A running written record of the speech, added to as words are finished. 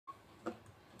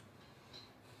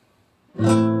How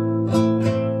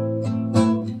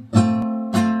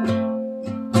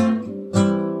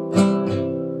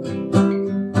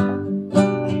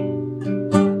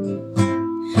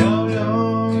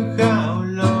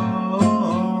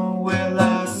long will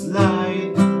I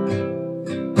slide?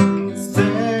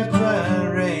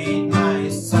 Separate my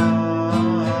side.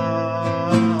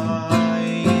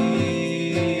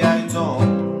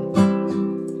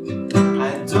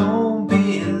 I don't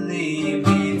believe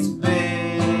it's bad.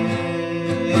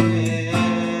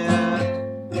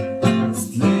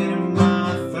 Slit in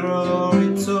my throat,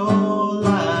 it's all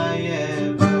I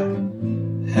ever.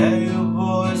 Hey, you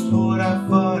boys put a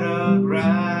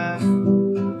photograph. I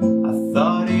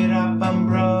thought it up and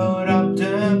brought up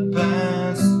the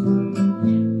past.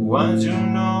 Once you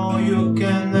know you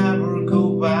can never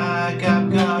go back,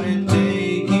 I've got to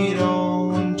take it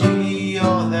on the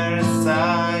other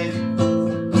side.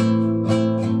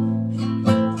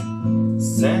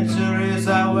 Centuries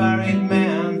are where it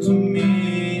meant to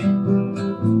me,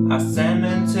 a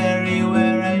cemetery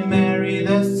where I marry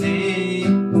the sea.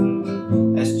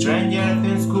 A stranger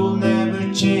things could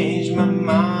never change my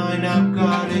mind. I've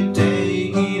got to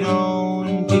take it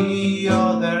on the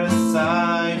other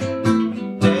side.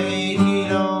 Take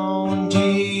it on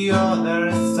the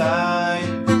other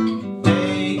side.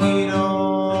 Take it on.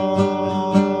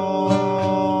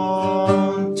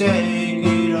 Take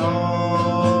it on.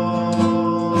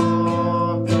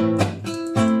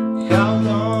 How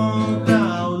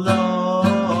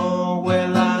long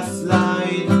will I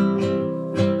slide?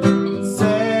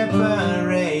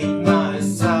 Separate my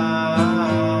side.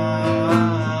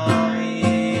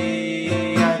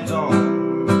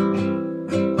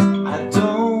 I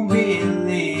don't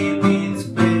believe it's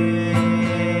bad.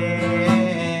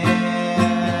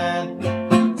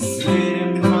 Slit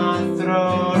in my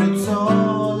throat, it's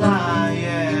all I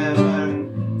ever.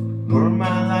 Pour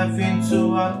my life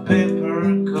into a paper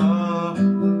cup.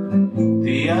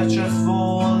 The ashes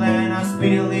fall and I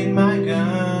spill in my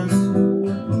guns.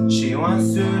 She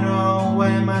wants to know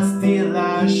am I still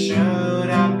I should.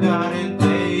 I've got to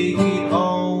take it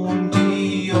on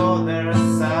the other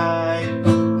side.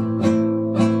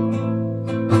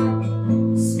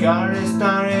 Scar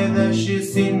started that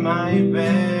she's in my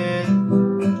bed.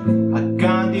 I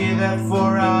can't do that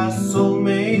for a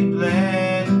soulmate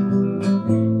bled.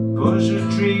 Push the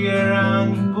trigger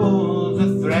and pull the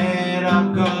thread.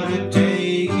 I've got to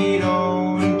take it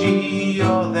on the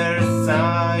other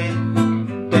side.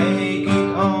 Take it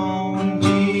on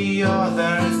the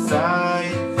other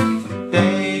side.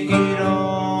 Take it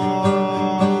on.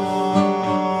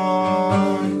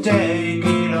 Take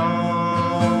it on.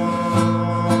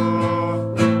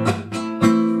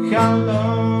 How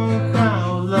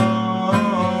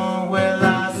long will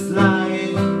I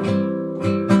slide?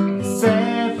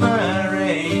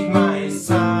 Separate my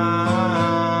side.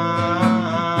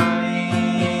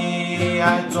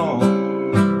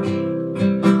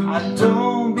 I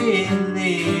don't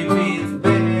believe it's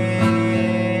bad.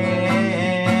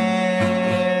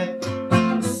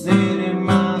 Slit in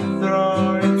my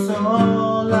throat, it's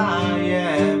all I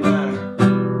ever.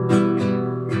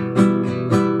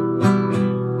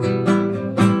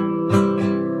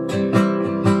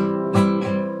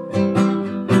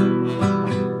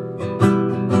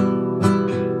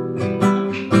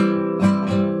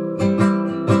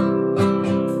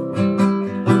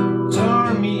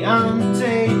 Turn me and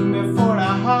take me for a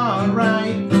hard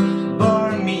ride.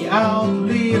 Burn me out,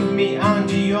 leave me on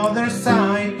the other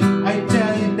side. I